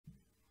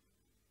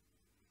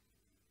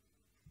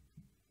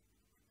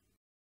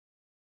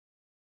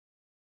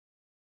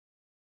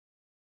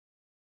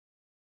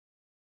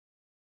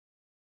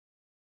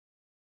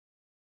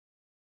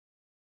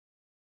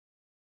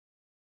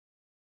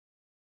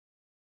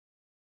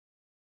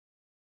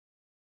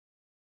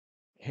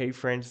Hey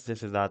friends,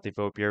 this is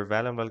Atif here.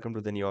 Well, and welcome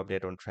to the new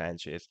update on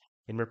Tranchess.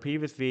 In my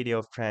previous video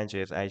of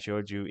Tranchess, I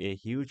showed you a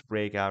huge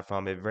breakout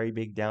from a very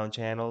big down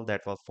channel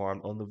that was formed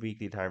on the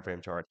weekly time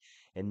frame chart.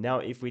 And now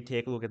if we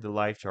take a look at the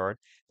live chart,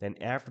 then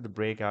after the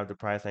breakout, the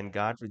price line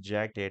got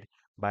rejected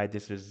by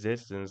this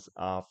resistance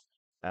of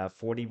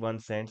 41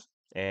 cents.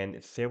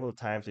 And several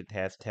times it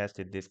has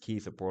tested this key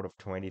support of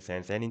 20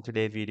 cents. And in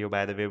today's video,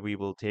 by the way, we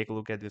will take a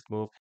look at this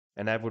move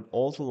and I would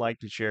also like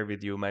to share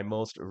with you my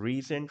most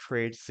recent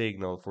trade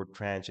signal for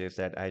tranches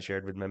that I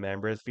shared with my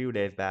members a few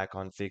days back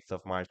on 6th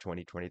of March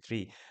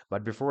 2023.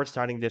 But before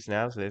starting this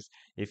analysis,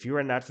 if you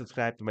are not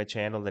subscribed to my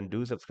channel, then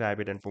do subscribe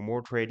it. And for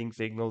more trading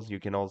signals, you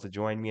can also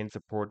join me and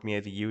support me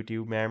as a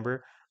YouTube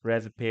member or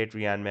as a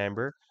Patreon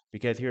member,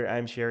 because here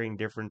I'm sharing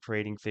different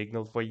trading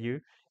signals for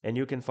you. And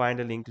you can find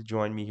a link to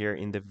join me here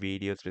in the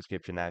video's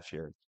description I've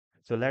shared.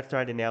 So let's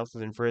start the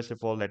analysis. And first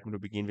of all, let me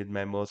begin with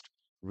my most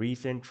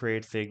recent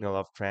trade signal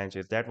of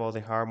tranches. That was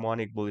a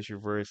harmonic bullish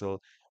reversal,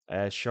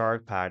 a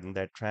shark pattern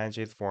that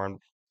tranches formed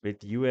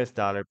with US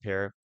dollar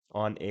pair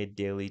on a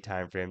daily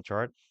time frame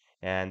chart.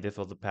 And this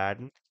was the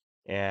pattern.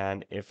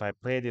 And if I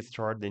play this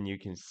chart, then you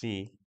can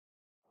see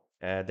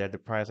that the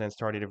price line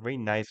started a very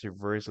nice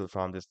reversal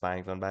from this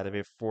buying zone. By the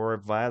way, for a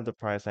while, the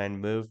price line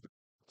moved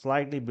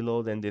slightly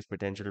below than this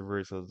potential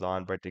reversal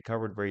zone, but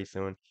recovered very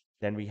soon.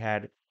 Then we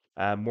had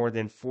more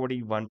than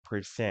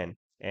 41%.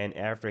 And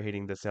after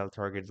hitting the sell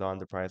target zone,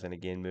 the price line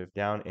again moved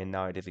down, and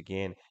now it is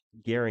again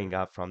gearing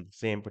up from the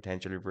same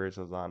potential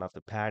reversal zone of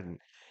the pattern.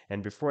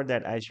 And before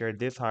that, I shared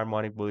this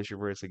harmonic bullish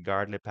reversal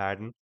Gardner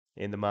pattern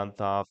in the month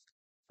of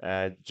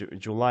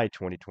July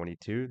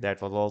 2022.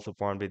 That was also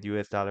formed with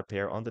US dollar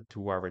pair on the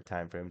 2-hour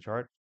time frame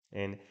chart.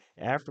 And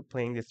after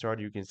playing this chart,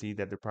 you can see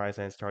that the price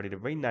line started a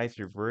very nice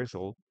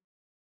reversal.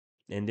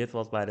 And this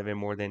was, by the way,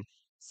 more than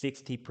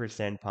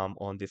 60% pump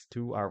on this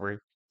 2-hour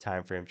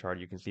time frame chart.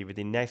 You can see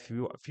within the next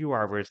few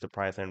hours, the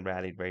price line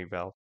rallied very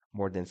well,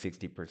 more than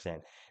 60%.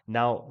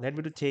 Now, let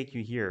me to take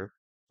you here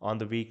on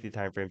the weekly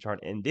time frame chart.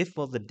 And this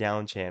was the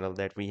down channel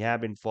that we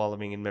have been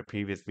following in my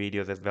previous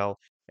videos as well.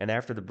 And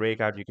after the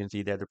breakout, you can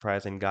see that the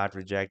price line got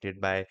rejected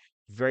by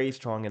very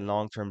strong and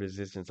long-term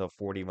resistance of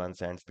 41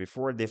 cents.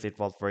 Before this, it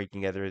was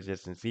breaking at the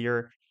resistance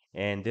here.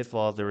 And this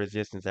was the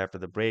resistance after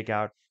the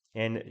breakout.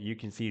 And you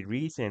can see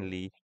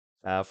recently,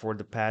 for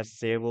the past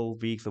several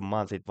weeks or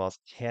months, it was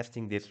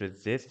testing this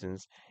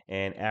resistance.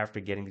 And after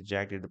getting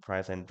rejected, the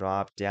price and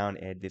dropped down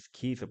at this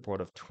key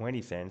support of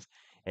 20 cents.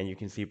 And you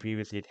can see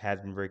previously it has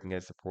been working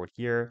as support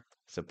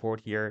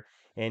here,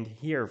 and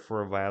here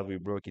for a while we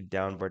broke it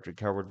down but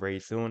recovered very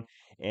soon.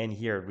 And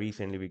here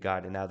recently we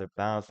got another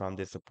bounce from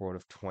this support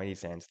of 20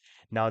 cents.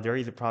 Now there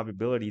is a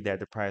probability that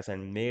the price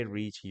and may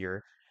reach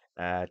here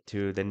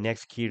to the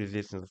next key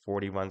resistance of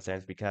 41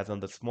 cents, because on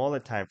the smaller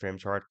time frame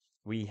chart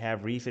we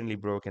have recently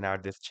broken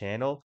out this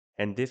channel,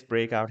 and this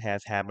breakout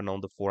has happened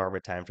on the 4-hour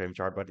time frame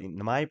chart. But in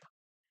my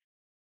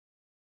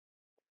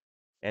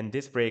and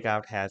this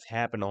breakout has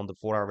happened on the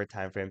 4-hour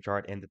time frame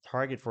chart, and the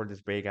target for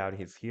this breakout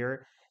is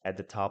here at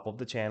the top of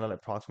the channel,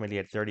 approximately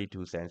at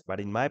 32 cents. But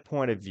in my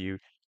point of view,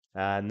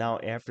 now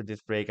after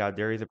this breakout,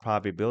 there is a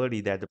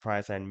probability that the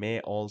price line may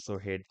also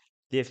hit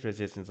this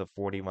resistance of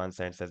 41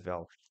 cents as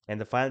well. And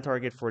the final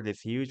target for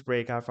this huge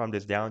breakout from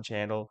this down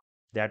channel,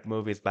 that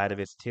move is by the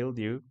way still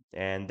due,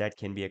 and that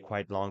can be a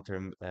quite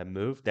long-term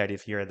move that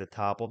is here at the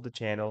top of the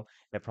channel,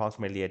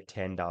 approximately at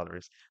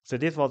 $10. So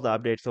this was the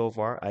update so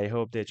far. I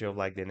hope that you have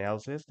liked the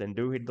analysis. Then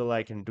do hit the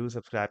like and do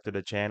subscribe to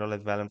the channel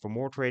as well. And for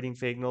more trading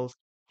signals,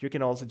 you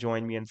can also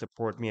join me and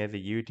support me as a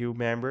YouTube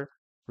member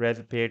or as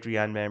a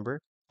Patreon member,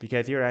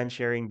 because here I'm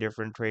sharing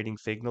different trading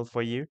signals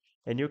for you.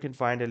 And you can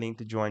find a link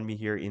to join me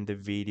here in the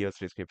video's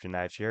description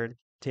I've shared.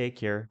 Take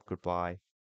care. Goodbye.